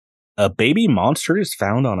A baby monster is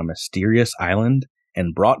found on a mysterious island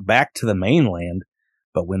and brought back to the mainland,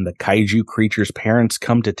 but when the kaiju creature's parents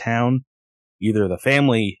come to town, either the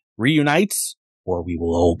family reunites or we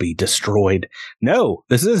will all be destroyed. No,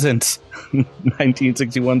 this isn't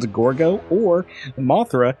 1961's Gorgo or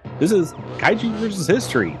Mothra. This is Kaiju versus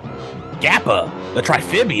History. Gappa, the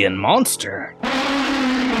Triphibian monster.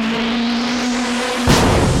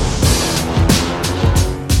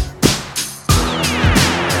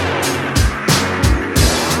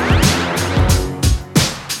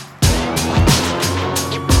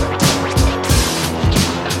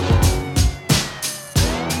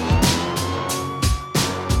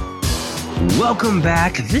 Welcome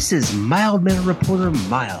back. This is Mild Mannered Reporter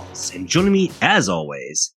Miles, and joining me, as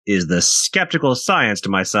always, is the skeptical science to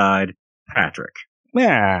my side, Patrick.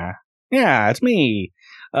 Yeah, it's me.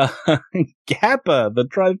 Gappa, the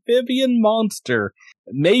Triphibian monster.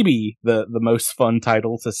 Maybe the most fun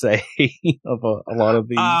title to say of a lot of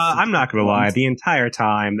these. I'm not going to lie. The entire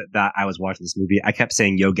time that I was watching this movie, I kept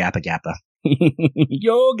saying, Yo, Gappa, Gappa.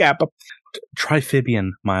 Yo, Gappa.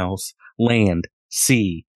 Triphibian, Miles. Land,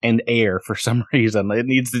 sea, and air for some reason. It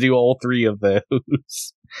needs to do all three of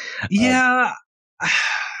those. Yeah.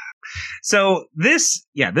 So this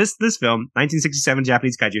film, 1967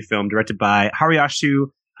 Japanese kaiju film directed by Hiroyasu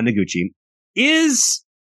Noguchi, is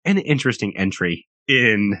an interesting entry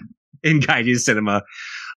in kaiju cinema.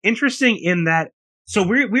 Interesting in that, so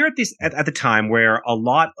we're at the time where a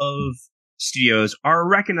lot of studios are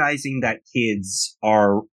recognizing that kids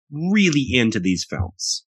are really into these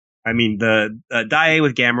films. I mean, the Daiei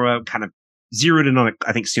with Gamera kind of zeroed in on it,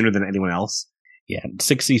 I think, sooner than anyone else. Yeah,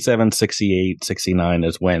 67, 68, 69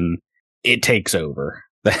 is when it takes over.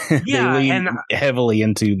 Yeah, they lean heavily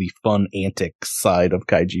into the fun antics side of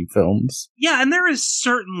kaiju films. Yeah, and there is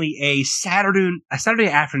certainly a Saturday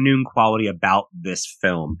afternoon quality about this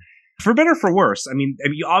film. For better or for worse. I mean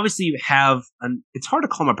you obviously have it's hard to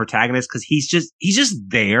call him a protagonist because he's just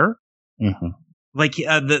there. Mm-hmm. Like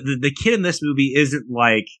the kid in this movie isn't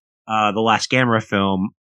like the last Gamera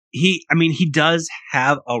film. He does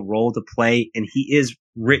have a role to play, and he is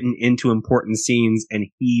written into important scenes, and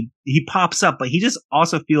he pops up, but he just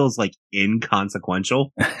also feels like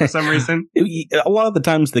inconsequential for some reason. A lot of the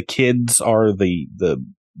times the kids are the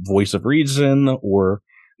voice of reason or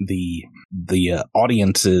the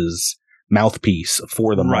audience's mouthpiece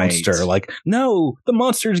for the monster. Like, no, the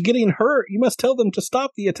monster's getting hurt. You must tell them to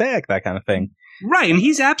stop the attack, that kind of thing. Right, and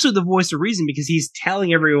he's absolutely the voice of reason because he's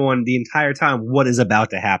telling everyone the entire time what is about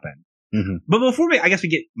to happen. Mm-hmm. But before we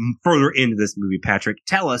get further into this movie, Patrick,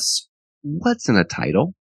 tell us what's in the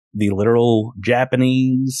title. The literal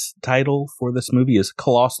Japanese title for this movie is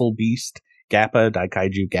Colossal Beast, Gappa,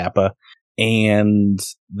 Daikaiju Gappa. And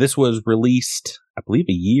this was released, I believe,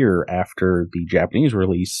 a year after the Japanese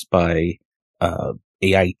release by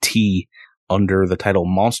AIT under the title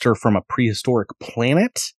Monster from a Prehistoric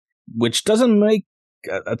Planet, which doesn't make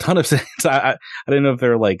a ton of sense. I don't know if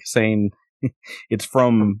they're like saying it's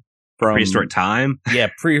from prehistoric time. Yeah,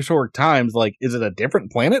 prehistoric times. Like, is it a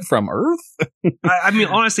different planet from Earth? I mean,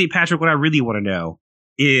 honestly, Patrick, what I really want to know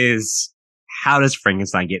is how does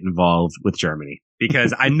Frankenstein get involved with Germany?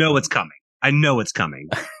 Because I know it's coming.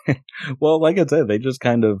 Well, like I said, they just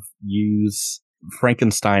kind of use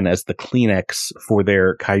Frankenstein as the Kleenex for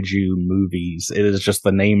their kaiju movies. It is just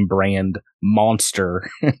the name brand monster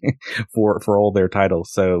for all their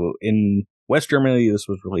titles. So in West Germany, this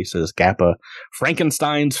was released as Gappa,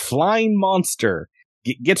 Frankenstein's Flying Monster.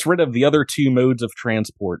 Gets rid of the other two modes of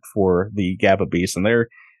transport for the Gappa beast, and they're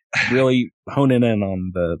really honing in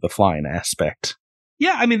on the flying aspect.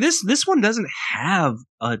 Yeah, I mean, this one doesn't have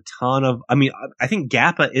a ton of... I mean, I think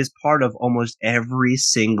Gappa is part of almost every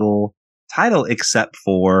single title except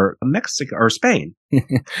for Mexico or Spain.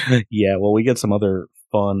 Yeah, well, we get some other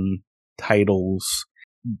fun titles.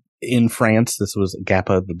 In France, this was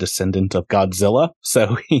Gappa, the descendant of Godzilla.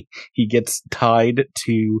 So he gets tied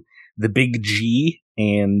to the big G.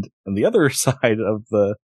 And on the other side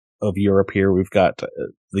of Europe here, we've got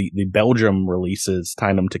the Belgium releases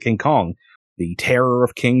tying him to King Kong. The Terror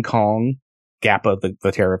of King Kong, Gappa,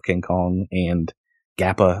 the Terror of King Kong, and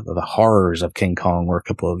Gappa, the Horrors of King Kong were a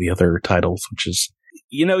couple of the other titles, which is,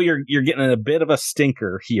 you're getting a bit of a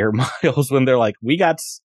stinker here, Miles, when they're like, we got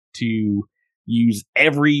to use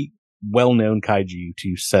every well-known kaiju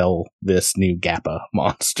to sell this new Gappa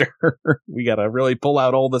monster. We got to really pull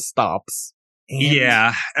out all the stops.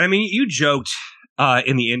 Yeah. And I mean, you joked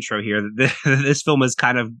in the intro here that this film is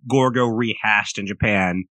kind of Gorgo rehashed in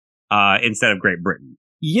Japan instead of Great Britain.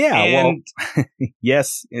 Yeah, and well,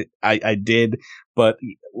 yes, I did. But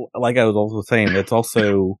like I was also saying, it's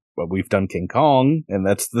also well, we've done King Kong, and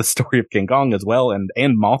that's the story of King Kong as well, and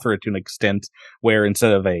Mothra to an extent, where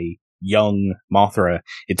instead of a young Mothra,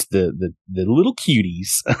 it's the little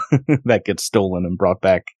cuties that get stolen and brought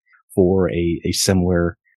back for a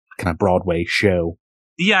similar kind of Broadway show.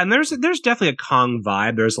 Yeah, and there's definitely a Kong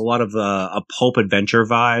vibe. There's a lot of a pulp adventure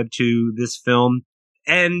vibe to this film,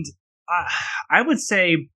 and I would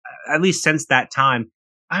say, at least since that time,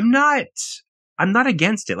 I'm not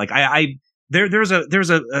against it. Like there's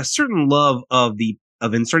a certain love of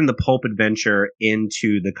inserting the pulp adventure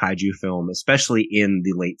into the kaiju film, especially in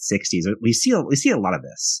the late 60s. We see a lot of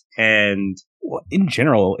this. And well, in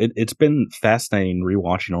general, it's been fascinating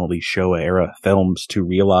rewatching all these Showa era films to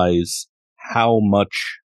realize how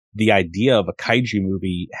much the idea of a kaiju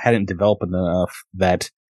movie hadn't developed enough that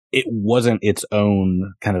it wasn't its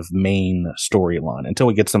own kind of main storyline until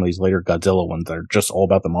we get some of these later Godzilla ones that are just all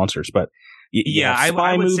about the monsters. But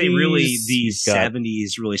I would say really the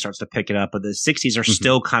 70s really starts to pick it up, but the 60s are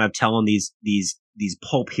still kind of telling these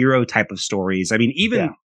pulp hero type of stories. I mean,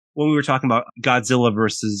 even when we were talking about Godzilla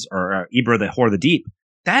versus or Ibra, the Horror of the Deep,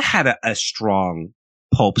 that had a strong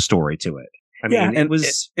pulp story to it. I mean, it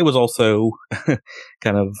was also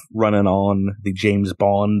kind of running on the James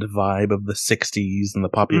Bond vibe of the 60s and the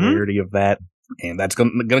popularity of that. And that's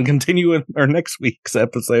going to continue in our next week's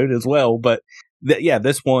episode as well. But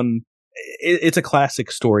this one, it's a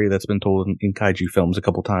classic story that's been told in kaiju films a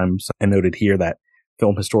couple times. I noted here that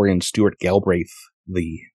film historian Stuart Galbraith,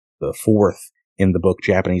 the fourth in the book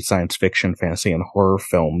Japanese Science Fiction, Fantasy, and Horror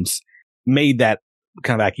Films, made that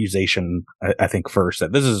kind of accusation, I think, first,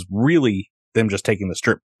 that this is really them just taking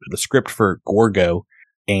the script for Gorgo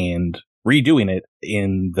and redoing it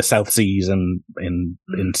in the South Seas and in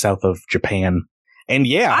south of Japan. And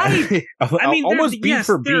I mean, almost beat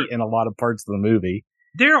for beat in a lot of parts of the movie.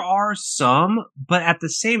 There are some, but at the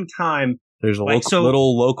same time, there's a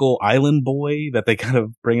little local island boy that they kind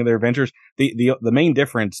of bring in their adventures. The main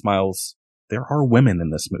difference, Miles, there are women in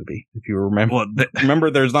this movie. If you remember,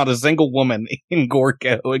 remember, there's not a single woman in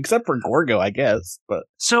Gorgo except for Gorgo, I guess. But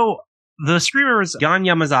so the screamers, Gon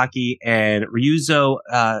Yamazaki and Ryuzo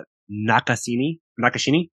Nakanishi,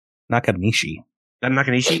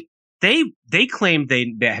 they claimed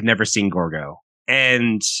they had never seen Gorgo,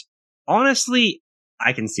 and honestly,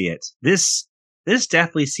 I can see it. This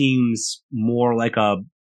definitely seems more like a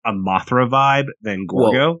Mothra vibe than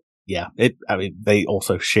Gorgo. Well, yeah, they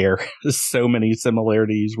also share so many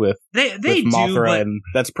similarities with Mothra, and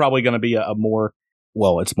that's probably going to be a more,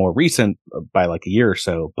 well, it's more recent by like a year or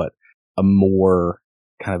so, but a more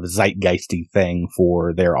kind of zeitgeisty thing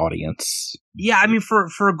for their audience. Yeah, I mean,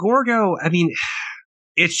 for Gorgo, I mean,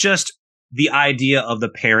 it's just the idea of the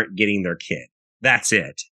parent getting their kid. That's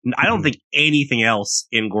it. I don't think anything else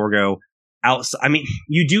in Gorgo outside. I mean,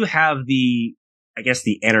 you do have the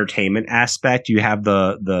entertainment aspect. You have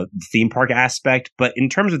the theme park aspect, but in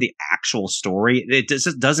terms of the actual story, it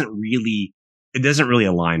just doesn't really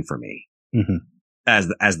align for me as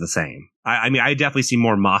the same. I mean, I definitely see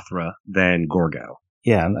more Mothra than Gorgo.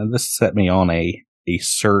 Yeah, and this set me on a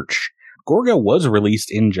search. Gorgo was released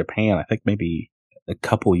in Japan, I think maybe a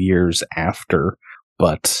couple years after,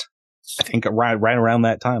 but I think right around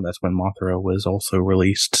that time, that's when Mothra was also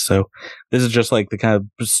released. So this is just like the kind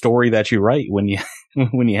of story that you write when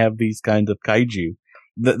you have these kinds of kaiju.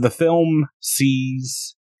 The film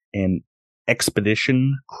sees an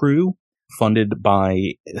expedition crew funded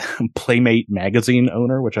by Playmate magazine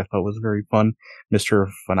owner, which I thought was very fun, Mr.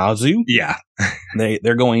 Fanazu. Yeah.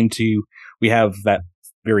 They're going to, we have that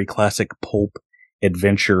very classic pulp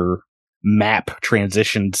adventure map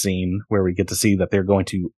transition scene where we get to see that they're going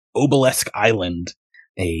to Obelisk Island,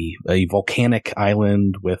 a volcanic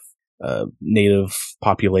island with native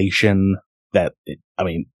population that, I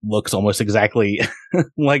mean, looks almost exactly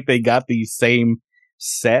like they got the same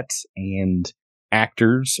set and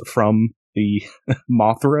actors from the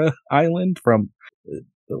Mothra Island from,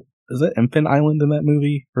 is it Infant Island in that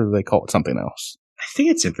movie? Or do they call it something else? I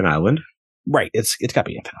think it's Infant Island. Right, it's got to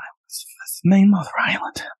be Infant Island. That's the main Mothra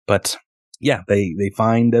Island. But yeah, they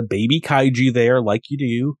find a baby kaiju there, like you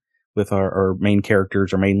do with our main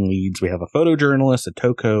characters, our main leads. We have a photojournalist, a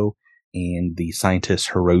Toko, and the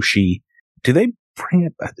scientist Hiroshi. Do they bring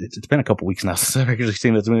it? It's been a couple weeks now since I've actually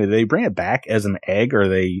seen this movie. Do they bring it back as an egg, or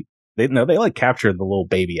they like capture the little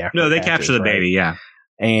baby after? No, they capture the baby, yeah.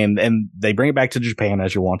 And they bring it back to Japan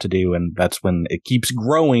as you want to do, and that's when it keeps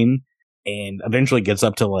growing and eventually gets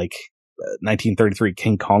up to like 1933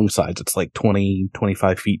 King Kong size. It's like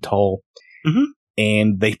 25 feet tall. Mm-hmm.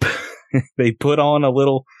 And they put on a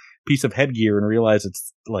little piece of headgear and realize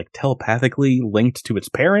it's like telepathically linked to its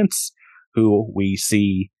parents, who we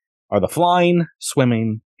see are the flying,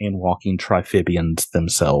 swimming, and walking Triphibians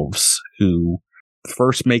themselves, who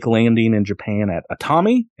first make landing in Japan at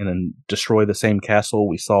Atami and then destroy the same castle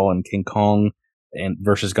we saw in King Kong and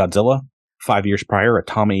versus Godzilla 5 years prior,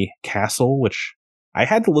 Atami Castle, which I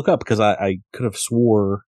had to look up because I could have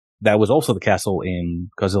swore that was also the castle in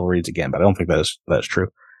Godzilla Raids Again, but I don't think that's true.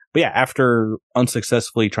 But yeah, after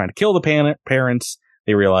unsuccessfully trying to kill the parents,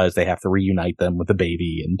 they realize they have to reunite them with the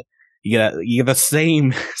baby, and you get the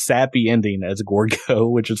same sappy ending as Gorgo,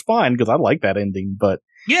 which is fine because I like that ending. But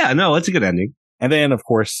yeah, no, it's a good ending. And then, of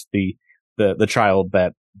course, the child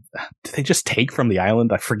that did they just take from the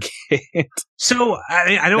island? I forget. So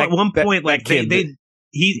I know at one point, like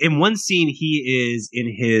he in one scene he is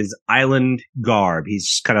in his island garb.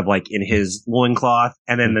 He's kind of like in his loincloth,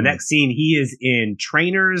 and then the next scene he is in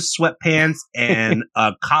trainers, sweatpants, and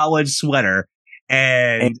a college sweater.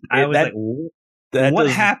 And I was like, what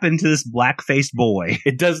happened to this black-faced boy?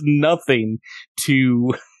 It does nothing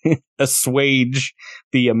to assuage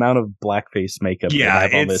the amount of blackface makeup they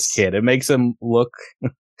have on this kid. It makes him look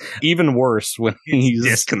even worse when he's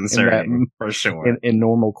disconcerting, for sure, in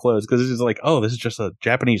normal clothes, because it's just like, oh, this is just a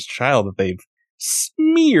Japanese child that they've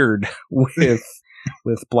smeared with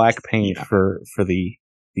black paint for the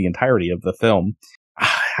entirety of the film.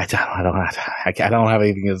 I don't have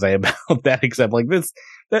anything to say about that except like this.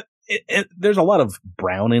 There's a lot of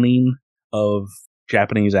browning of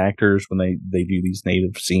Japanese actors when they do these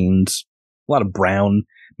native scenes. A lot of brown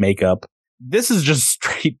makeup. This is just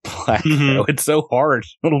straight black. Though. It's so hard.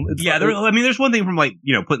 There's one thing from like,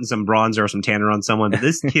 putting some bronzer or some tanner on someone, but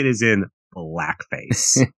this kid is in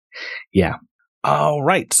blackface. Yeah. All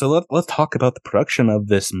right. So let's talk about the production of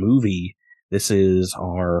this movie. This is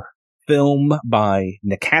our film by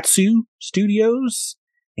Nikkatsu Studios,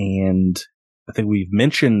 and I think we've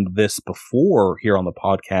mentioned this before here on the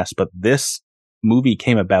podcast, but this movie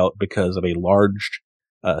came about because of a large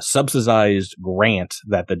subsidized grant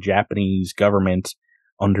that the Japanese government,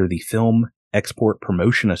 under the Film Export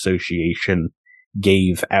Promotion Association,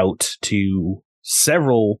 gave out to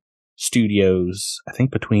several studios, I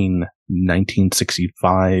think between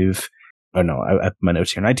 1965, oh no, I have my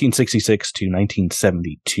notes here, 1966 to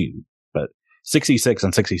 1972. But 66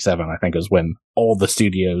 and 67, I think, is when all the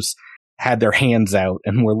studios had their hands out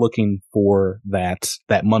and were looking for that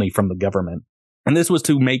money from the government. And this was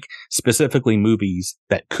to make specifically movies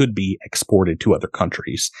that could be exported to other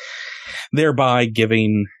countries, thereby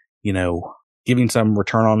giving some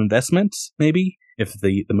return on investment, maybe. If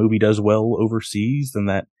the movie does well overseas, then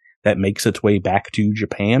that makes its way back to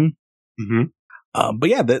Japan. Mm-hmm. But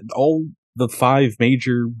yeah, all the 5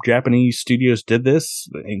 major Japanese studios did this,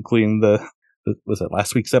 including was it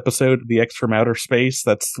last week's episode, The X from Outer Space?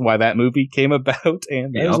 That's why that movie came about,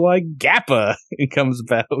 and that was why GAPPA comes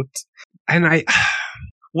about. And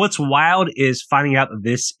what's wild is finding out that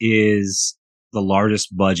this is the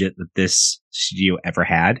largest budget that this studio ever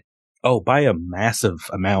had. Oh, by a massive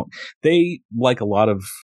amount. They, like a lot of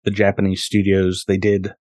the Japanese studios, they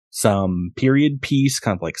did some period piece,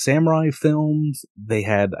 kind of like samurai films. They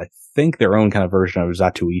had, I think, their own kind of version of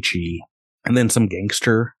Zatoichi, and then some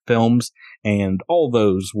gangster films, and all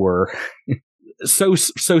those were so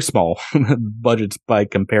small budgets by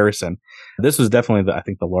comparison. This was definitely, I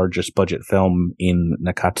think, the largest budget film in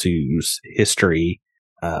Nikkatsu's history.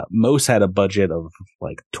 Most had a budget of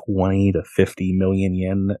like 20 to 50 million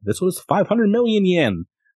yen. This was 500 million yen,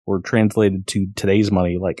 or translated to today's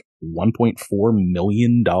money, like $1.4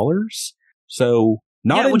 million. So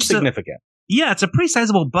not insignificant. It's a pretty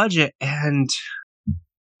sizable budget, and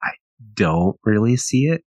I don't really see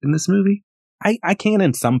it in this movie. I can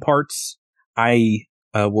in some parts.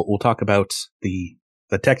 We'll talk about the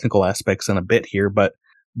technical aspects in a bit here, but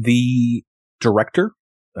the director,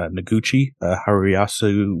 Haruyasu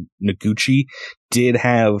Noguchi, did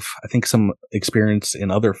have, I think, some experience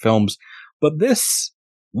in other films, but this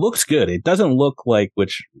looks good. It doesn't look like,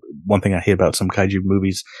 which one thing I hate about some kaiju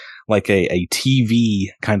movies, like a TV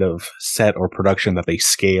kind of set or production that they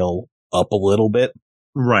scale up a little bit.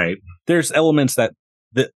 Right. There's elements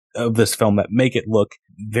of this film that make it look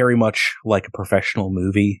very much like a professional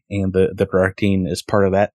movie, and the directing is part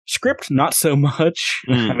of that. Script, not so much.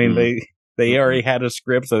 Mm-hmm. I mean, they already had a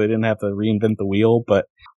script, so they didn't have to reinvent the wheel. But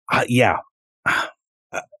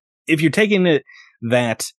if you're taking it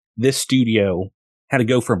that this studio had to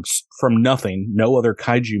go from nothing, no other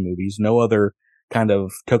kaiju movies, no other kind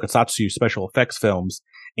of tokusatsu special effects films,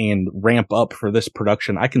 and ramp up for this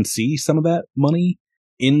production, I can see some of that money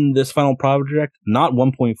in this final project. Not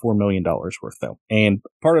 $1.4 million worth, though. And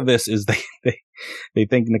part of this is they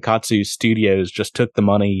think Nikkatsu Studios just took the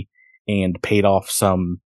money and paid off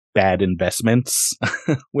some bad investments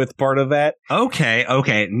with part of that. Okay.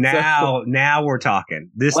 Now we're talking.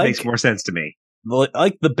 This makes more sense to me.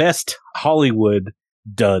 Like the best Hollywood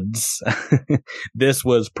duds, this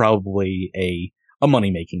was probably a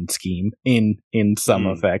money-making scheme in some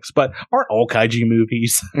effects, but aren't all kaiju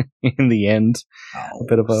movies in the end a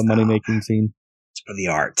bit of a money-making scene? It's for the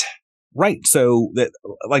art. Right. So that,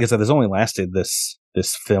 like I said, this only lasted this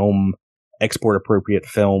film, export appropriate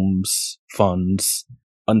films funds,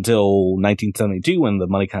 until 1972 when the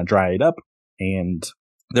money kind of dried up, and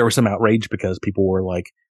there was some outrage because people were like,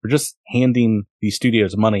 we're just handing these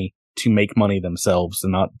studios money to make money themselves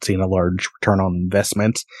and not seeing a large return on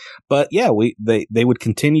investment. But yeah, they would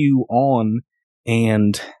continue on,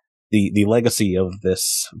 and the legacy of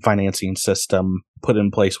this financing system put in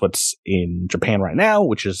place what's in Japan right now,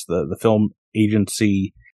 which is the film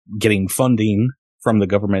agency getting funding from the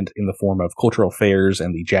government in the form of cultural affairs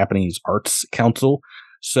and the Japanese Arts Council.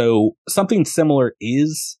 So something similar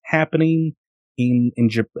is happening in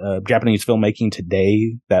Japanese filmmaking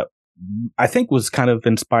today that I think was kind of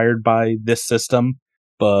inspired by this system.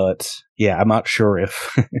 But yeah, I'm not sure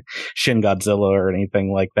if Shin Godzilla or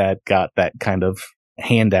anything like that got that kind of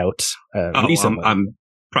handout recently. I'm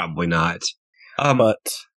probably not.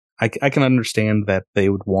 But I can understand that they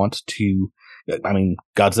would want to. I mean,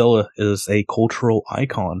 Godzilla is a cultural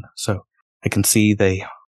icon, so I can see they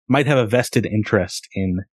might have a vested interest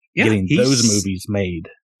in getting those movies made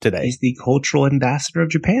today. He's the cultural ambassador of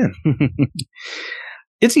Japan.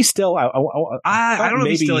 Is he still? I don't know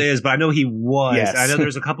if he still is, but I know he was. Yes. I know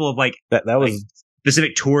there's a couple of that was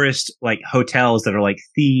specific tourist hotels that are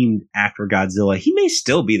themed after Godzilla. He may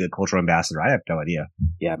still be the cultural ambassador. I have no idea.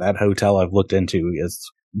 Yeah, that hotel I've looked into is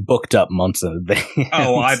booked up months in advance.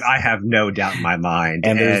 Oh, I have no doubt in my mind.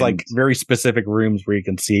 And there's very specific rooms where you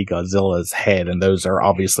can see Godzilla's head, and those are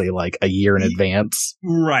obviously a year in advance.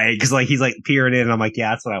 Right, because he's peering in, and I'm like,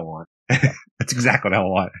 yeah, that's what I want. That's exactly what I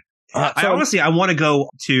want. I want to go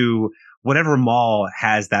to whatever mall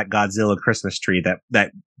has that Godzilla Christmas tree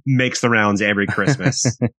that makes the rounds every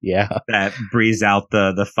Christmas. Yeah, that breathes out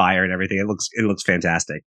the fire and everything. It looks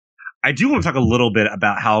fantastic. I do want to talk a little bit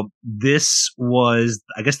about how this was,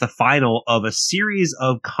 I guess, the final of a series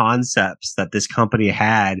of concepts that this company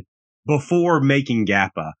had before making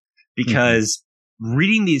GAPPA, because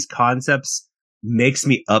reading these concepts makes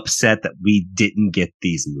me upset that we didn't get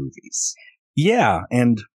these movies. Yeah,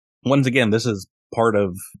 and once again, this is part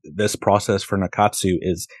of this process for Nikkatsu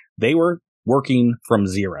is they were working from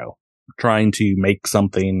zero, trying to make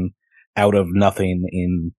something out of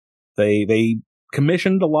nothing. They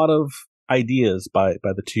commissioned a lot of ideas by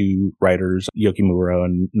the two writers, Yukimura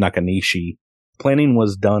and Nakanishi. Planning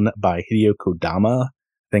was done by Hideo Kodama, I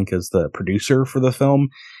think is the producer for the film.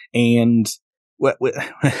 And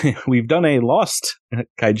we've done a Lost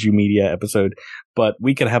Kaiju Media episode, but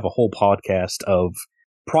we could have a whole podcast of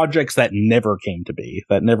projects that never came to be,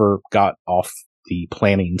 that never got off the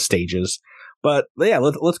planning stages. But yeah,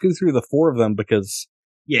 let's go through the four of them, because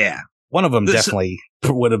one of them definitely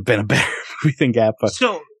would have been a better movie than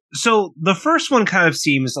GAPPA. So the first one kind of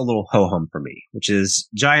seems a little ho-hum for me, which is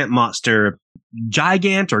Giant Monster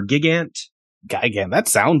Gigant or Gigant. Gigant. That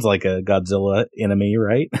sounds like a Godzilla enemy,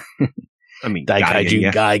 right? I mean,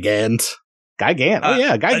 Daikaiju Gigant. Gigant. Oh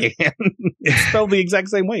yeah, Gigant. It's spelled the exact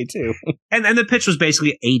same way too. And the pitch was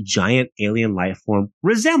basically a giant alien life form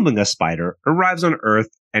resembling a spider arrives on Earth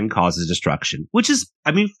and causes destruction, which is,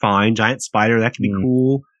 fine. Giant spider, that can be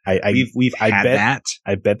cool. We've had that.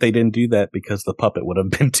 I bet they didn't do that because the puppet would have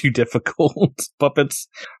been too difficult. Puppets,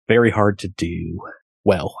 very hard to do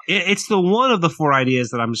well. It's the one of the four ideas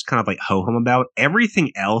that I'm just kind of ho-hum about.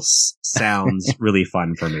 Everything else sounds really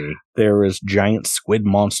fun for me. There is giant squid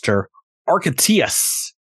monster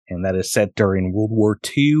Architeuthis, and that is set during World War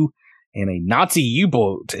II, and a Nazi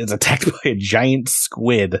U-boat is attacked by a giant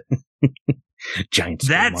squid. Giant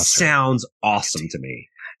squid that monster. Sounds awesome to me.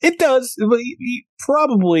 It does, but you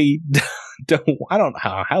probably don't. I don't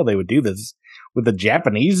know how they would do this. Would the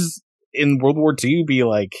Japanese in World War II be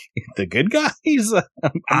the good guys?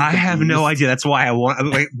 I have no idea. That's why I want.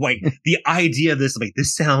 The idea of this,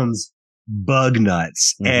 this sounds bug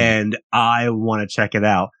nuts, and I want to check it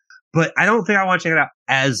out. But I don't think I want to check it out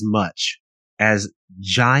as much as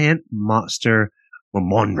Giant Monster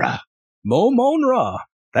Momonra. Momonra.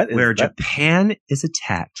 Japan is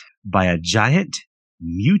attacked by a giant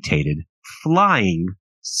mutated flying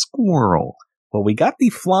squirrel. Well, we got the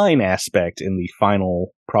flying aspect in the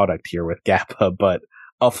final product here with GAPPA, but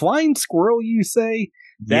a flying squirrel, you say?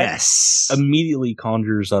 That yes. immediately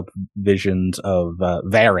conjures up visions of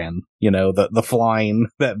Varan, the flying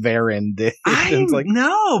that Varan did. I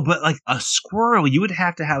know, but like a squirrel, you would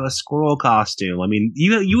have to have a squirrel costume. I mean,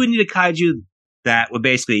 you would need a kaiju that would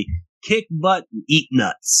basically kick butt and eat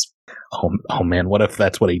nuts. Oh man, what if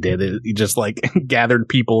that's what he did? He just like gathered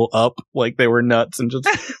people up like they were nuts and just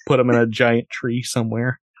put them in a giant tree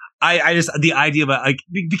somewhere. I just, the idea of like,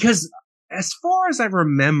 because as far as I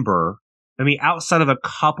remember, I mean, outside of a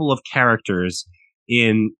couple of characters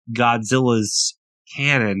in Godzilla's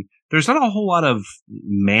canon, there's not a whole lot of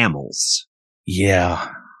mammals. Yeah.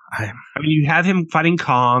 I mean, you have him fighting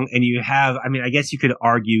Kong, and you have, I mean, I guess you could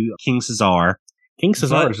argue King Caesar. King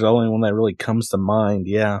Caesar is the only one that really comes to mind,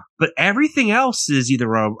 yeah. But everything else is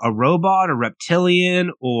either a robot, a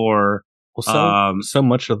reptilian, or... Well, so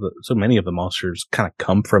many of the monsters kind of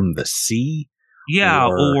come from the sea. Yeah,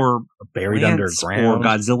 or buried underground. Or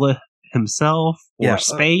Godzilla himself, or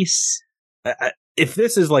space. If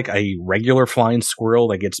this is like a regular flying squirrel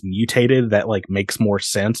that gets mutated, that like makes more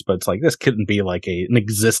sense. But it's like, this couldn't be like an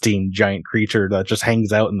existing giant creature that just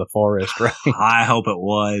hangs out in the forest, right? I hope it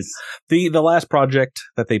was. The last project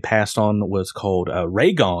that they passed on was called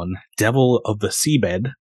Raygon, Devil of the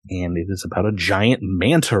Seabed. And it is about a giant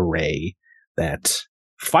manta ray that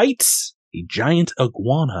fights a giant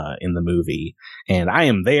iguana in the movie. And I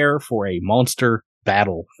am there for a monster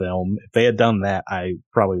battle film. If they had done that, I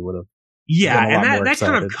probably would have. Yeah, and that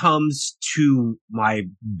kind of comes to my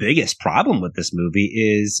biggest problem with this movie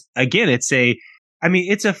is, again, it's a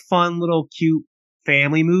fun little cute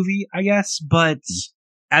family movie, I guess, but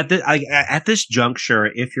at this juncture,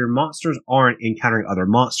 if your monsters aren't encountering other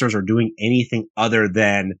monsters or doing anything other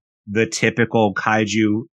than the typical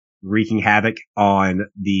kaiju wreaking havoc on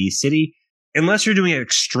the city, unless you're doing it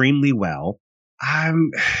extremely well,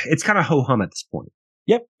 it's kind of ho-hum at this point.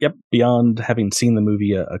 Yep. Beyond having seen the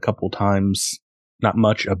movie a couple times, not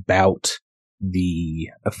much about the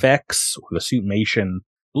effects or the suitmation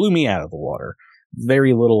blew me out of the water.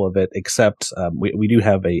 Very little of it, except we do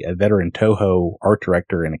have a veteran Toho art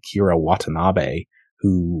director in Akira Watanabe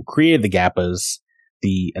who created the Gappas.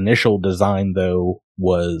 The initial design, though,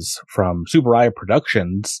 was from Tsuburaya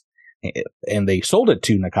Productions, and they sold it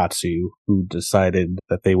to Nakatsu, who decided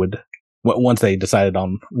that they would, once they decided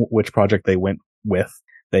on which project they went with,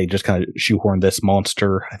 they just kind of shoehorned this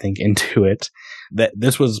monster, I think, into it. That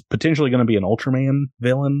this was potentially going to be an Ultraman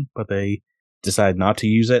villain, but they decided not to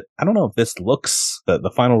use it. I don't know if this looks,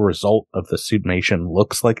 the final result of the suitmation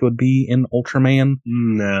looks like it would be in Ultraman.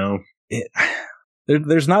 No.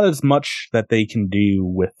 There's not as much that they can do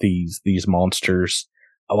with these monsters.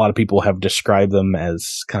 A lot of people have described them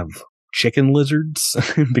as kind of chicken lizards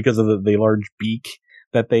because of the large beak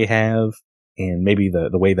that they have, and maybe the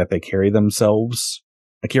way that they carry themselves.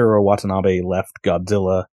 Akira Watanabe left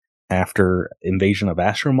Godzilla after Invasion of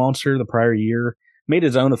Astro Monster the prior year, made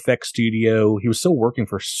his own effects studio. He was still working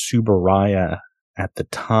for Tsuburaya at the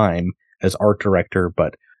time as art director,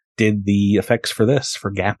 but did the effects for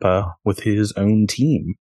Gappa with his own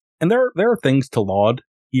team. And there are things to laud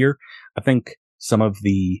here. I think some of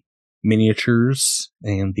the miniatures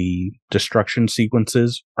and the destruction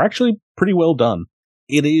sequences are actually pretty well done.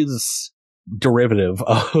 It is derivative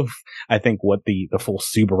of, I think, what the full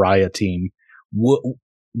Tsuburaya team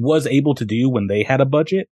was able to do when they had a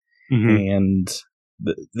budget. Mm-hmm. And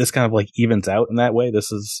this kind of like evens out in that way.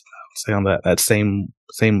 This is, I would say, on that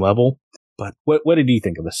same level. But what did you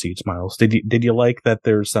think of the suits, Miles? Did you like that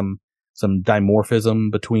there's some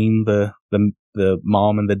dimorphism between the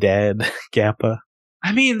mom and the dad Gappa?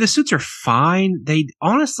 I mean, the suits are fine. They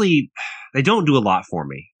honestly, they don't do a lot for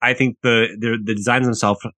me. I think the designs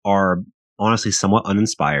themselves are honestly somewhat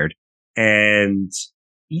uninspired. And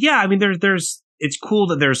yeah, I mean, there's it's cool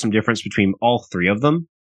that there's some difference between all three of them,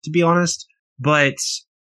 to be honest. But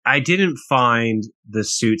I didn't find the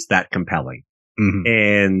suits that compelling. Mm-hmm.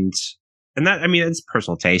 And that, I mean, it's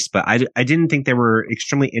personal taste, but I didn't think they were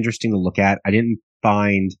extremely interesting to look at. I didn't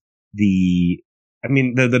find the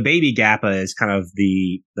baby Gappa is kind of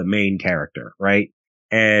the main character, right?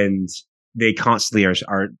 And they constantly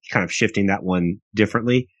are kind of shifting that one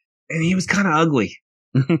differently. And he was kind of ugly.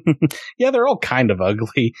 Yeah, they're all kind of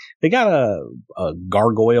ugly. They got a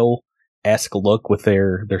gargoyle-esque look with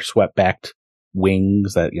their swept-backed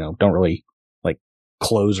wings that, don't really like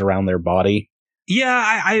close around their body.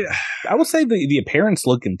 Yeah, I will say the appearance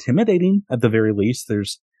look intimidating at the very least.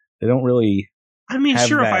 They don't really. I mean,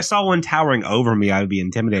 sure, if I saw one towering over me, I would be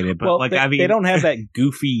intimidated. But they don't have that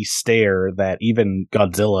goofy stare that even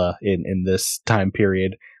Godzilla in this time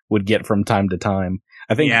period would get from time to time.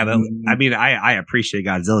 I think. Yeah, but I mean, I appreciate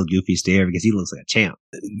Godzilla's goofy stare because he looks like a champ.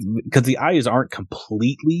 Because the eyes aren't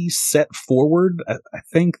completely set forward. I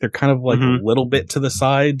think they're kind of like a little bit to the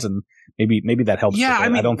sides, and maybe that helps. Yeah, I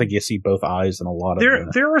mean, I don't think you see both eyes in a lot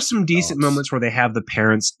of. There are some decent moments where they have the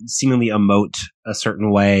parents seemingly emote a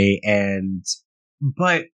certain way,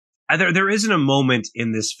 but there isn't a moment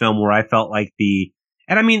in this film where I felt like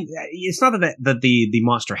and I mean, it's not that the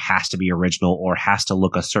monster has to be original or has to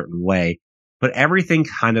look a certain way, but everything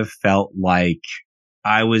kind of felt like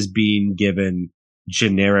I was being given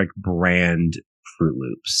generic brand Fruit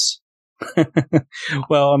Loops.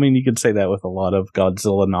 Well, I mean, you could say that with a lot of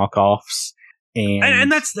Godzilla knockoffs,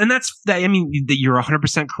 and that's I mean, you're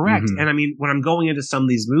 100% correct. And I mean, when I'm going into some of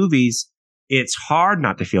these movies, it's hard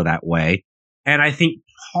not to feel that way. And I think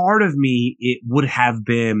part of me, it would have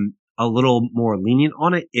been a little more lenient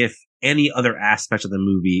on it if any other aspect of the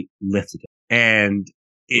movie lifted it, and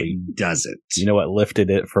it doesn't. You know what lifted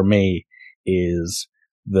it for me is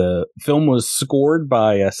the film was scored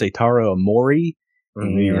by Seitaro Amori,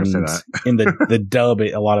 and in the dub,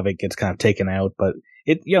 a lot of it gets kind of taken out, but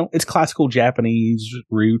it's classical Japanese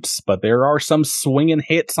roots, but there are some swinging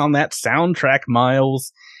hits on that soundtrack,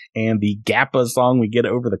 Miles. And the Gappa song we get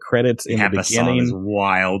over the credits in the beginning song is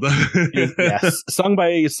wild. Yes, sung by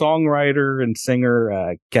songwriter and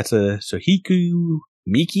singer Katsuhiko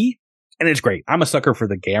Miki, and it's great. I'm a sucker for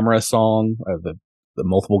the Gamera song, the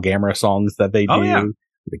multiple Gamera songs that they do,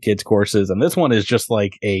 the kids' courses, and this one is just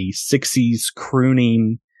like a 60s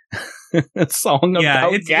crooning song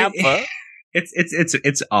about Gappa.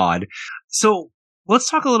 It's odd. So let's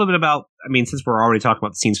talk a little bit about, I mean, since we're already talking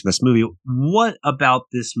about the scenes from this movie, what about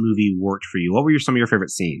this movie worked for you? What were some of your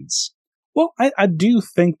favorite scenes? Well, I do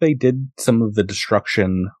think they did some of the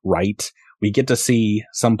destruction right. We get to see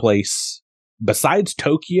someplace besides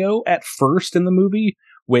Tokyo at first in the movie,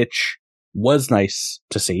 which was nice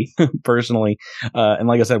to see, personally. And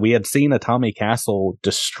like I said, we had seen Atami Castle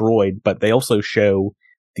destroyed, but they also show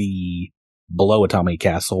the below Atami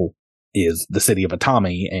Castle is the city of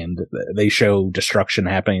Atami, and they show destruction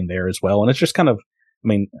happening there as well. And it's just kind of, I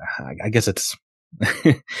mean, I guess it's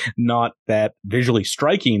not that visually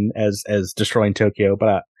striking as destroying Tokyo,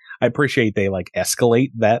 but I appreciate they like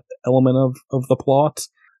escalate that element of the plot.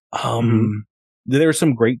 There are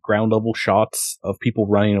some great ground level shots of people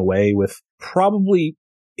running away with probably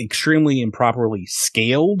extremely improperly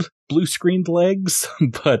scaled blue screened legs,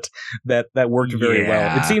 but that worked very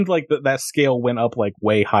well. It seemed like that scale went up like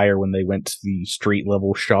way higher when they went to the street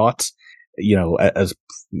level shots, as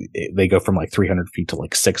they go from like 300 feet to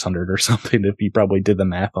like 600 or something, if you probably did the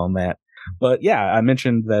math on that. But yeah, I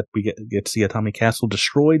mentioned that we get to see Atami Castle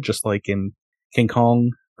destroyed, just like in King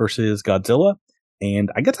Kong versus Godzilla. And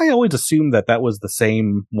I guess I always assumed that was the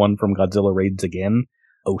same one from Godzilla Raids Again,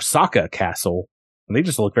 Osaka Castle. And they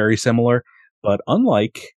just look very similar. But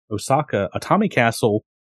unlike Osaka, Atami Castle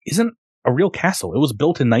isn't a real castle. It was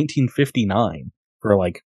built in 1959 for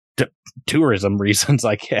like tourism reasons,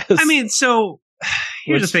 I guess. I mean, so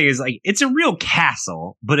here's the thing: is like it's a real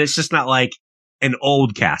castle, but it's just not like an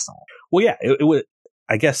old castle. Well, yeah, it would.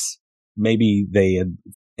 I guess maybe they had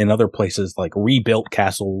in other places like rebuilt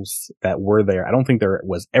castles that were there. I don't think there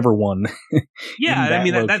was ever one. Yeah, I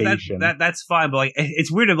mean that's fine, but like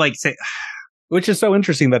it's weird to like say. Which is so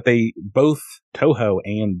interesting that they both Toho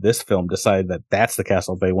and this film decided that that's the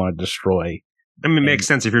castle they want to destroy. I mean, it makes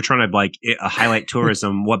sense if you're trying to like highlight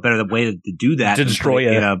tourism. What better way to do that to destroy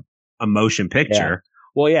a motion picture? Yeah.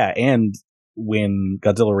 Well, yeah, and when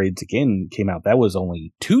Godzilla Raids Again came out, that was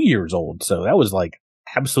only 2 years old, so that was like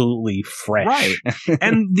absolutely fresh. Right,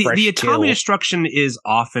 and the Atami destruction is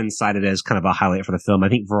often cited as kind of a highlight for the film. I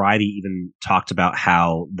think Variety even talked about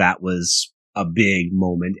how that was a big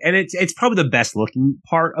moment, and it's probably the best looking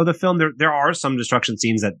part of the film. There are some destruction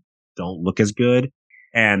scenes that don't look as good,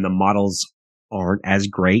 and the models aren't as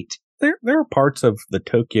great. There are parts of the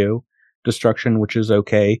Tokyo destruction which is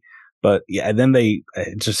okay, but yeah, and then it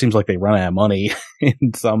just seems like they run out of money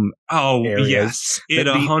in some areas. Yes, it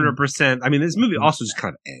 100%. I mean, this movie also just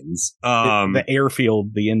kind of ends. The airfield,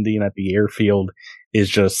 the ending at the airfield is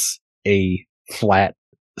just a flat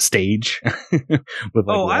stage with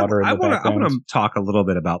like water in the background. I want to talk a little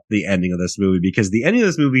bit about the ending of this movie, because the ending of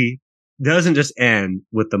this movie doesn't just end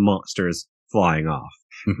with the monsters flying off.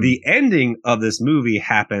 Mm-hmm. The ending of this movie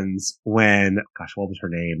happens when, gosh, what was her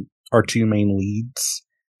name? Our two main leads,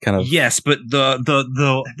 kind of. Yes, but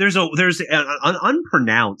there's an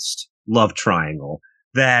unpronounced love triangle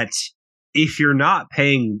that if you're not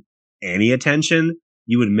paying any attention,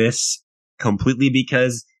 you would miss completely,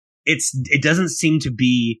 because it doesn't seem to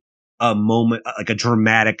be a moment like a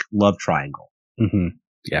dramatic love triangle. Mm-hmm.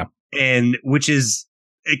 Yeah, and which is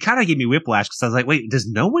it kind of gave me whiplash because I was like, wait, does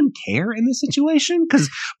no one care in this situation? Because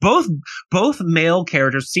both male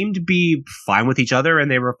characters seemed to be fine with each other,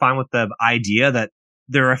 and they were fine with the idea that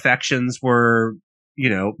their affections were,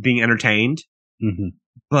 being entertained. Mm-hmm.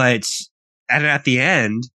 But at the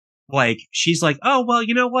end, like, she's like, oh, well,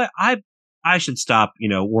 you know what? I should stop,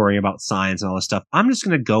 worrying about science and all this stuff. I'm just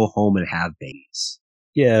going to go home and have babies.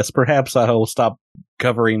 Yes, perhaps I will stop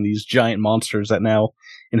covering these giant monsters that now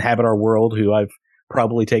inhabit our world, who I've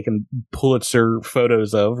probably taken Pulitzer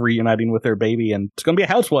photos of reuniting with their baby, and it's going to be a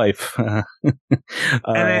housewife. And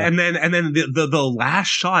then the last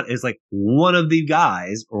shot is like one of the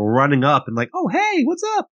guys running up and like, oh, hey, what's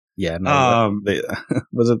up? Yeah, no,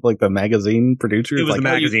 was it like the magazine producer? It was the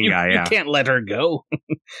magazine guy. Yeah, you can't let her go.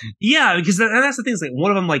 Yeah, because that's the thing. Is like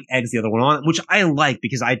one of them like eggs the other one on, which I like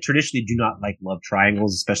because I traditionally do not like love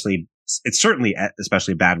triangles, especially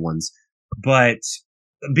especially bad ones. But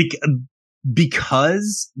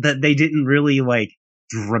because that they didn't really like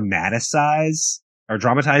dramatize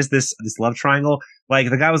this love triangle, like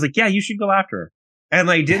the guy was like, yeah, you should go after her. And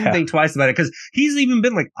like didn't think twice about it because he's even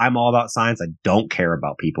been like, I'm all about science. I don't care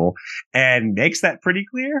about people, and makes that pretty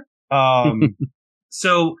clear.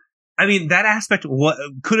 So I mean that aspect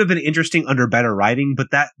could have been interesting under better writing, but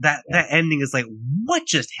that ending is like, what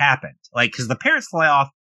just happened? Like, because the parents fly off.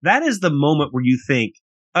 That is the moment where you think,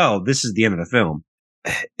 oh, this is the end of the film.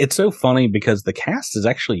 It's so funny because the cast is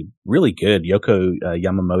actually really good. Yoko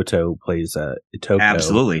Yamamoto plays Itoko.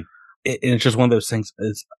 Absolutely. And it's just one of those things.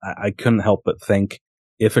 I couldn't help but think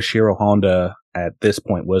if Ishiro Honda at this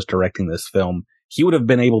point was directing this film, he would have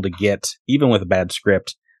been able to get, even with a bad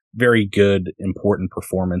script, very good, important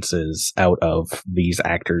performances out of these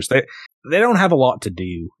actors. They don't have a lot to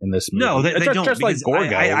do in this movie. No, they don't. Just like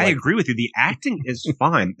Gorgo. I agree with you. The acting is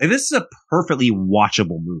fine. And this is a perfectly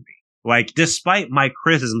watchable movie. Like, despite my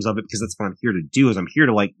criticisms of it, because that's what I'm here to do, is I'm here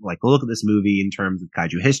to like look at this movie in terms of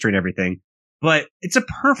kaiju history and everything. But it's a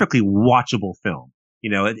perfectly watchable film.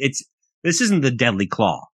 This isn't The Deadly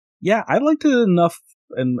Claw. Yeah, I liked it enough,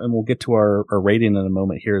 and we'll get to our rating in a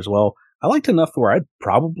moment here as well. I liked it enough where I'd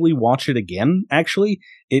probably watch it again, actually.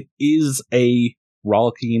 It is a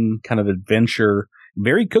rollicking kind of adventure,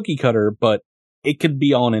 very cookie cutter, but it could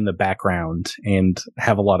be on in the background and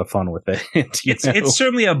have a lot of fun with it. It's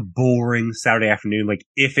certainly a boring Saturday afternoon. Like,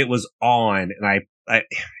 if it was on, and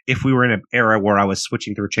if we were in an era where I was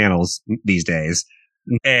switching through channels these days,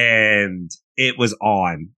 and it was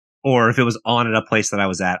on, or if it was on at a place that I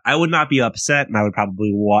was at, I would not be upset, and I would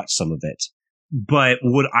probably watch some of it. But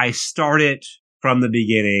would I start it from the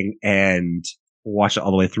beginning and watch it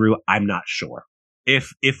all the way through? I'm not sure.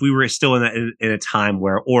 If we were still in a time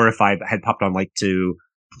where, or if I had popped on like to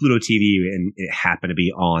Pluto TV and it happened to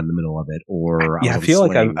be on the middle of it, or I feel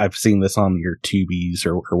like I've seen this on your Tubies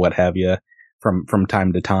or what have you from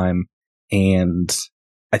time to time, and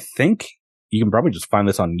I think you can probably just find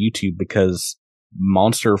this on YouTube because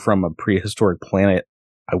Monster from a Prehistoric Planet,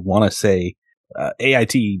 I want to say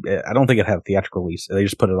AIT, I don't think it had a theatrical release. They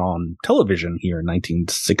just put it on television here in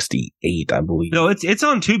 1968, I believe. No, it's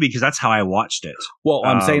on Tubi because that's how I watched it. Well,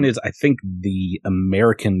 I'm saying is I think the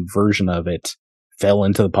American version of it fell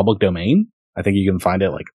into the public domain. I think you can find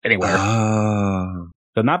it like anywhere.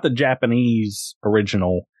 So not the Japanese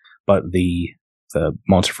original, but the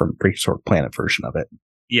Monster from Prehistoric Planet version of it.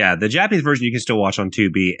 Yeah, the Japanese version you can still watch on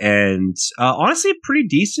Tubi, and honestly, a pretty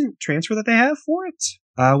decent transfer that they have for it.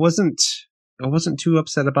 I wasn't too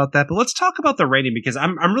upset about that. But let's talk about the rating because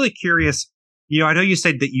I'm really curious. I know you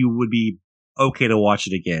said that you would be okay to watch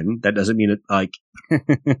it again. That doesn't mean it like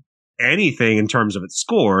anything in terms of its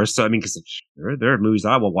scores. So I mean, because there are movies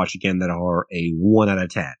that I will watch again that are a 1 out of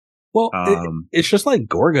 10. Well, it's just like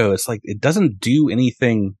Gorgo. It's like it doesn't do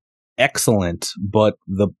anything excellent, but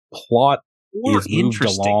the plot is moved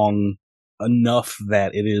along enough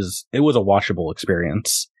that it was a watchable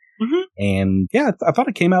experience. Mm-hmm. And yeah, I thought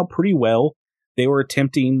it came out pretty well. They were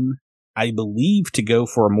attempting, I believe, to go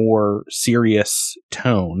for a more serious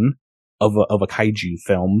tone of a kaiju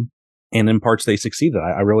film, and in parts they succeeded.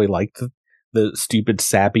 I really liked the stupid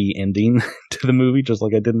sappy ending to the movie, just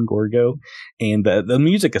like I did in Gorgo, and the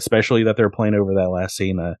music especially that they're playing over that last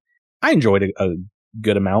scene. I enjoyed a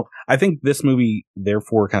good amount. I think this movie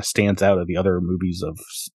therefore kind of stands out of the other movies of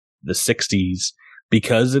the 60s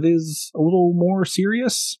because it is a little more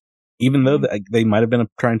serious. Even though they might have been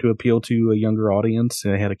trying to appeal to a younger audience,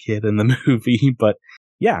 and they had a kid in the movie, but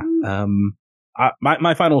yeah,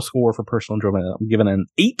 my final score for personal enjoyment, I'm giving an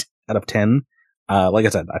 8 out of 10. Like I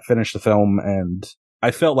said, I finished the film and I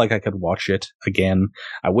felt like I could watch it again.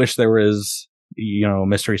 I wish there was,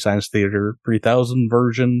 Mystery Science Theater 3000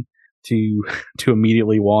 version to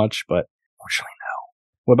immediately watch, but unfortunately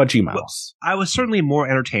What about you, Miles? I was certainly more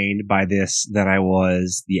entertained by this than I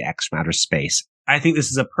was the X from Outer Space. I think this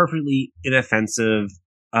is a perfectly inoffensive,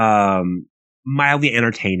 mildly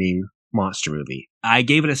entertaining monster movie. I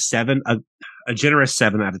gave it a generous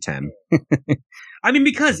 7 out of 10. I mean,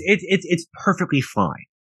 because it's perfectly fine.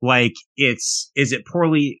 Like, is it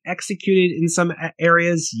poorly executed in some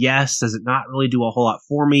areas? Yes. Does it not really do a whole lot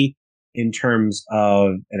for me in terms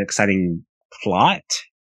of an exciting plot?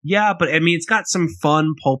 Yeah, but I mean, it's got some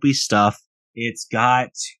fun, pulpy stuff. It's got,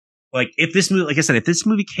 like, if this movie, like I said, if this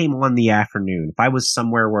movie came on in the afternoon, if I was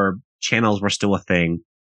somewhere where channels were still a thing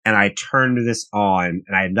and I turned this on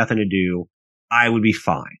and I had nothing to do, I would be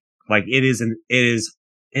fine. Like, it is an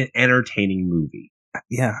entertaining movie.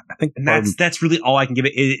 Yeah, I think that's really all I can give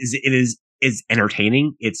it. It is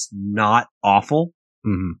entertaining. It's not awful,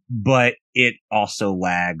 but it also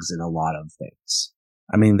lags in a lot of things.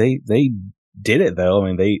 I mean, they did it though.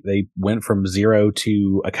 I mean, they went from zero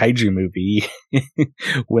to a kaiju movie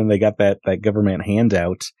when they got that government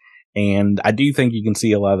handout. And I do think you can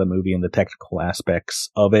see a lot of the movie in the technical aspects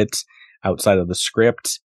of it outside of the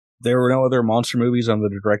script. There were no other monster movies on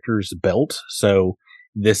the director's belt, so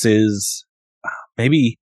this is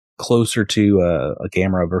maybe closer to a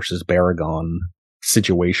Gamera versus Baragon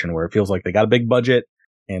situation where it feels like they got a big budget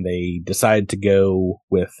and they decide to go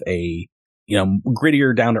with a,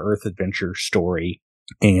 grittier, down to earth adventure story.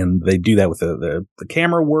 And they do that with the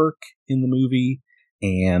camera work in the movie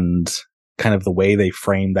and kind of the way they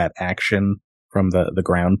frame that action from the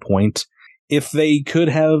ground point. If they could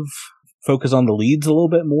have focused on the leads a little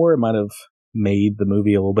bit more, it might have made the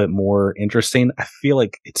movie a little bit more interesting. I feel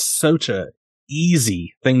like it's such a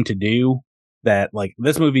easy thing to do that, like,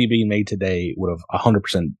 this movie being made today would have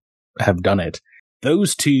 100% have done it.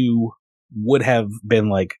 Those two would have been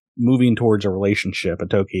like moving towards a relationship,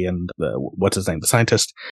 Atoki and the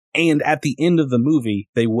scientist. And at the end of the movie,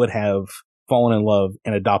 they would have fallen in love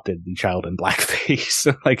and adopted the child in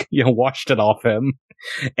blackface, like, washed it off him.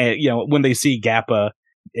 And, when they see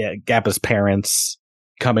Gappa's parents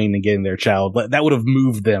coming and getting their child, that would have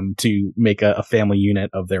moved them to make a family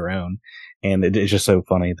unit of their own. And it's just so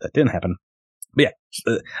funny that didn't happen. But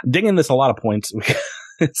yeah, dinging this a lot of points.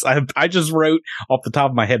 I just wrote off the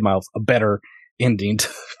top of my head, Miles, a better ending to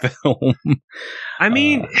the film. I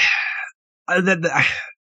mean,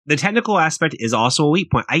 the technical aspect is also a weak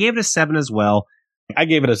point. I gave it a 7 as well. I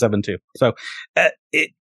gave it a 7 too. So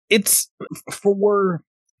it's for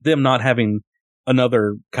them not having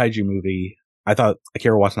another kaiju movie. I thought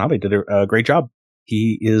Akira Watanabe did a great job.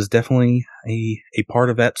 He is definitely a part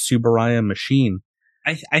of that Tsuburaya machine.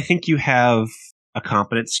 I think you have a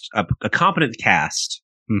competent cast,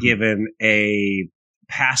 given a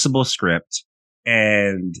passable script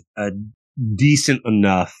and a decent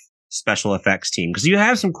enough special effects team, because you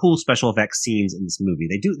have some cool special effects scenes in this movie.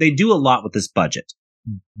 They do a lot with this budget,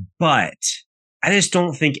 but I just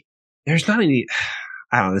don't think there's not any.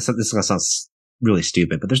 I don't know. This is gonna sound really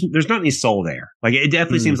stupid, but there's not any soul there. Like, it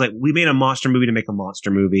definitely seems like we made a monster movie to make a monster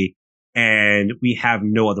movie, and we have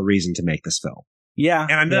no other reason to make this film. Yeah,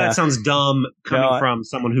 and I know that sounds dumb coming from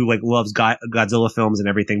someone who loves Godzilla films and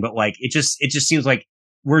everything, but it just seems like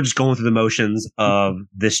we're just going through the motions of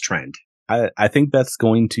this trend. I think that's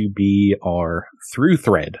going to be our through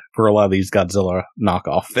thread for a lot of these Godzilla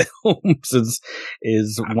knockoff films.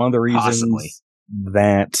 is one of the reasons possibly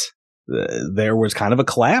that there was kind of a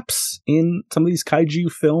collapse in some of these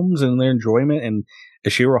kaiju films and their enjoyment, and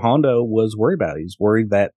Ishiro Honda was worried about it. He's worried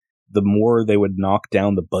that the more they would knock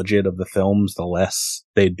down the budget of the films, the less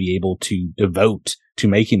they'd be able to devote to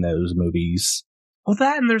making those movies. Well,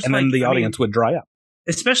 then the audience would dry up.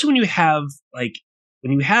 Especially when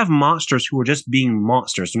you have monsters who are just being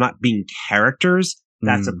monsters, they're not being characters.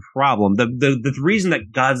 That's a problem. The reason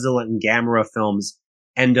that Godzilla and Gamera films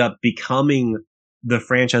end up becoming the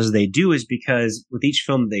franchises they do is because with each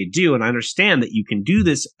film they do, and I understand that you can do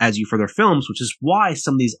this as you further films, which is why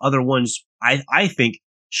some of these other ones I think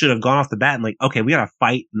should have gone off the bat and okay, we gotta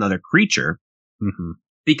fight another creature,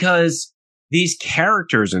 because these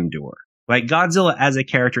characters endure. Like, Godzilla as a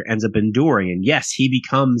character ends up enduring, and yes, he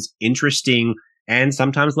becomes interesting and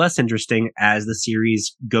sometimes less interesting as the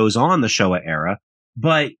series goes on, the Showa era,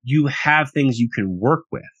 but you have things you can work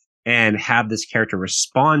with and have this character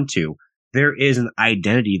respond to. There is an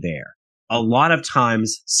identity there. A lot of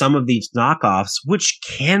times, some of these knockoffs, which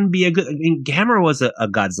can be Gamera was a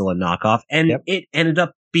Godzilla knockoff, and it ended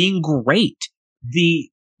up being great. The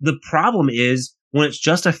problem is when it's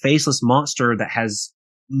just a faceless monster that has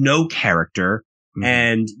no character,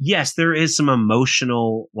 and yes, there is some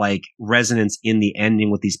emotional resonance in the ending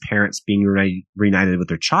with these parents being reunited with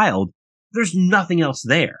their child, there's nothing else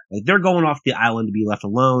there. Like, they're going off the island to be left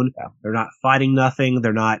alone. Yeah. They're not fighting nothing.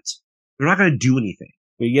 They're not going to do anything.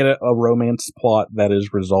 We get a romance plot that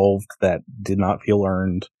is resolved that did not feel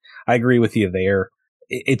earned. I agree with you there.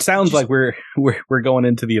 It sounds like we're going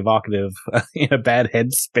into the evocative in a bad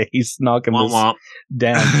headspace, knocking this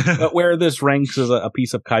down. But where this ranks as a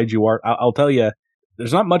piece of kaiju art, I'll tell you,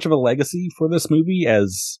 there's not much of a legacy for this movie,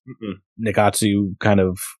 as Nikkatsu kind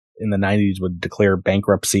of in the 90s would declare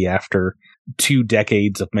bankruptcy after 2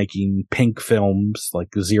 decades of making pink films, like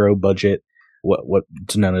zero budget,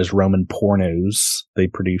 what's known as Roman pornos they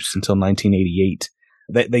produced until 1988.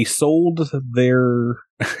 They sold their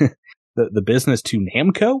the business to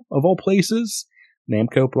Namco, of all places.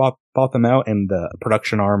 Namco bought them out, and the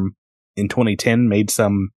production arm in 2010 made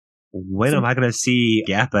some. When am I going to see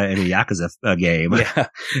Gappa in a Yakuza game? Yeah,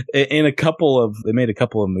 they made a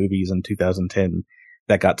couple of movies in 2010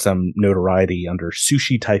 that got some notoriety under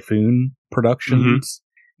Sushi Typhoon Productions,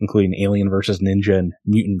 including Alien vs. Ninja and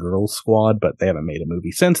Mutant Girls Squad, but they haven't made a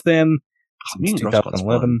movie since then, since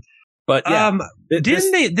 2011. But yeah,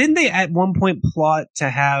 didn't they at one point plot to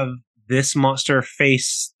have this monster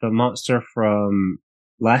face the monster from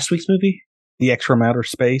last week's movie? The X from Outer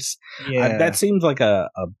Space. Yeah. That seems like a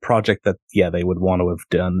project that, they would want to have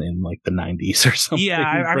done in like the 90s or something. Yeah,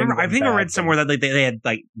 I remember. I think I read somewhere that they had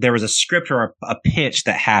like there was a script or a pitch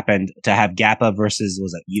that happened to have Gappa versus,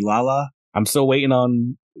 was it Yulala? I'm still waiting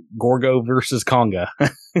on Gorgo versus Conga.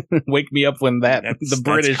 Wake me up when the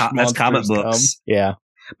British monsters comic books. come. Yeah,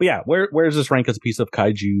 but yeah, where's this rank as a piece of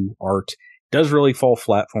kaiju art? It does really fall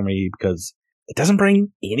flat for me because it doesn't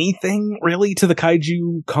bring anything really to the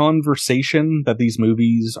kaiju conversation that these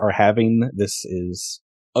movies are having. This is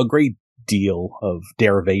a great deal of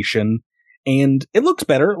derivation, and it looks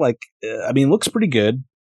better. It looks pretty good.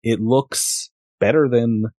 It looks better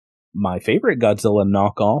than my favorite Godzilla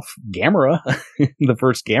knockoff, Gamera, the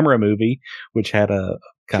first Gamera movie, which had a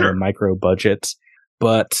kind of micro budget.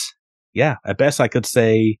 But yeah, at best I could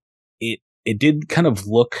say it did kind of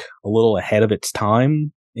look a little ahead of its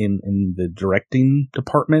time in the directing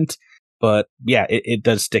department. But yeah, it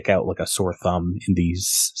does stick out like a sore thumb in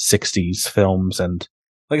these 60s films. And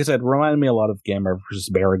like I said, reminded me a lot of Gamera versus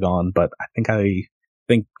Baragon, but I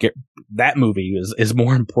think that movie is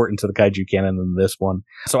more important to the kaiju canon than this one.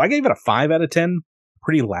 So I gave it a 5 out of 10.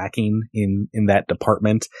 Pretty lacking in that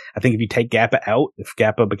department. I think if you take Gappa out, if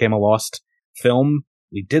Gappa became a lost film,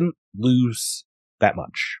 we didn't lose that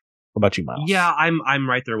much. What about you, Miles? Yeah, I'm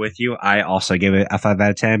right there with you. I also gave it a 5 out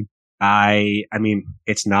of 10. I mean,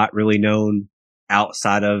 it's not really known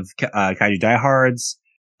outside of kaiju diehards.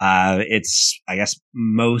 It's, I guess,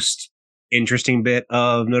 most interesting bit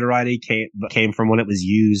of notoriety came from when it was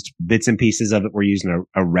used. Bits and pieces of it were used in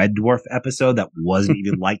a Red Dwarf episode that wasn't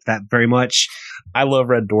even like that very much. I love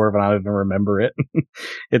Red Dwarf, and I don't even remember it.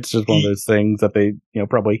 It's just one of those things that they,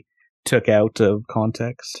 probably took out of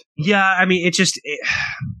context. Yeah, I mean, it's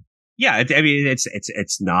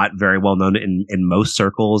not very well known in most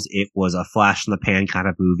circles. It was a flash in the pan kind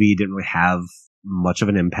of movie. Didn't really have much of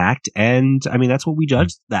an impact, and I mean that's what we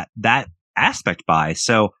judged that aspect by.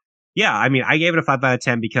 So yeah, I mean I gave it a 5 out of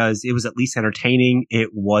 10 because it was at least entertaining. It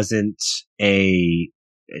wasn't a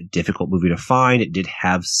difficult movie to find. It did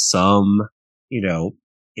have some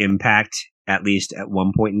impact, at least at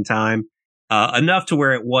one point in time, enough to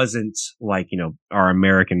where it wasn't like our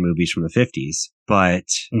American movies from the 50s, but.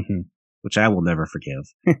 Which I will never forgive.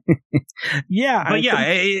 Yeah, but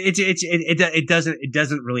it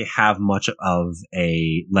doesn't really have much of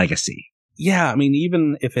a legacy. Yeah, I mean,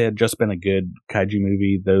 even if it had just been a good kaiju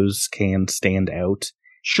movie, those can stand out.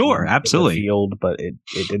 Sure, absolutely. In the field, but it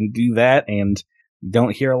didn't do that, and you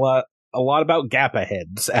don't hear a lot about Gappa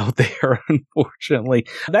heads out there, unfortunately.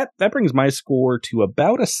 That brings my score to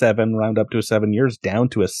about a 7, round up to a 7, yours down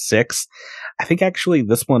to a 6. I think actually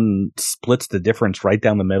this one splits the difference right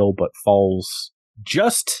down the middle, but falls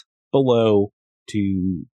just below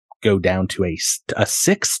to go down to a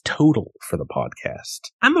 6 total for the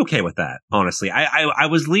podcast. I'm okay with that, honestly. I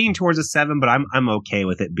was leaning towards a 7, but I'm okay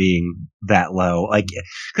with it being that low. Like,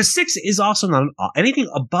 because 6 is also not anything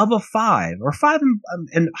above a 5 or 5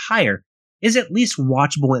 and higher is at least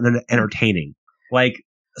watchable and entertaining. Like,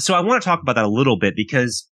 so I want to talk about that a little bit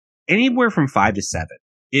because anywhere from 5 to 7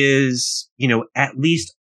 is, at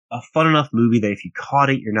least a fun enough movie that if you caught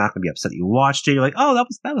it, you're not going to be upset that you watched it. You're like, oh,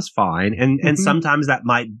 that was fine. And sometimes that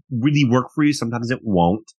might really work for you. Sometimes it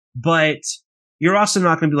won't. But you're also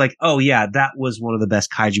not going to be like, oh yeah, that was one of the best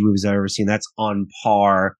kaiju movies I've ever seen. That's on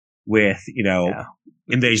par with,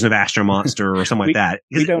 Invasion of Astro Monster or something like that.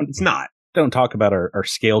 It's not. Don't talk about our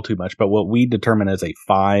scale too much, but what we determine as a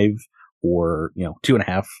 5 or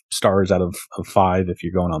 2.5 stars out of 5 if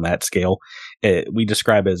you're going on that scale. We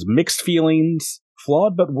describe as mixed feelings,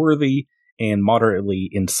 flawed but worthy, and moderately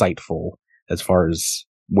insightful as far as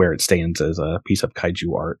where it stands as a piece of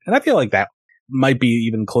kaiju art. And I feel like that might be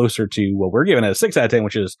even closer to what we're giving it a 6 out of 10,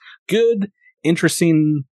 which is good,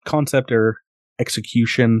 interesting concept or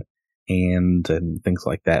execution and things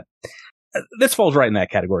like that. This falls right in that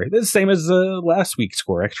category. The same as last week's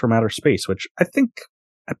score, X from Outer Space, which I think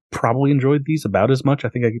I probably enjoyed these about as much. I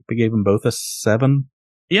think I gave them both a 7.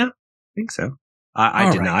 Yeah, I think so.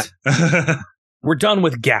 I did not. We're done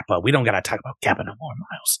with GAPPA. We don't got to talk about GAPPA no more,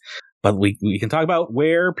 Miles. But we can talk about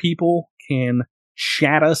where people can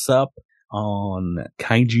chat us up on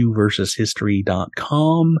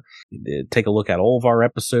kaijuversushistory.com. Take a look at all of our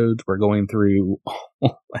episodes. We're going through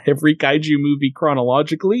every kaiju movie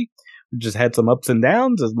chronologically. We just had some ups and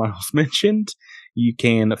downs, as Miles mentioned. You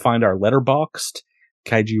can find our Letterboxd,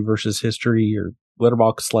 Kaiju versus History, or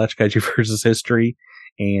Letterboxd/Kaiju versus History,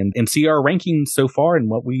 and see our rankings so far and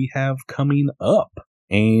what we have coming up.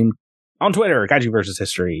 And on Twitter, Kaiju versus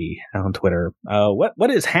History on Twitter.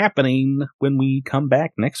 What is happening when we come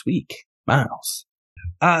back next week, Miles?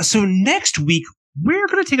 So next week, we're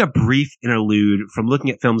going to take a brief interlude from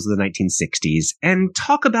looking at films of the 1960s and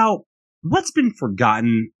talk about what's been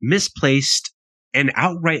forgotten, misplaced, and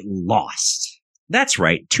outright lost. That's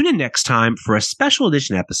right. Tune in next time for a special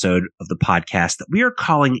edition episode of the podcast that we are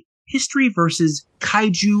calling History versus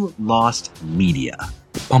Kaiju Lost Media.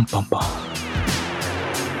 Bum, bum, bum.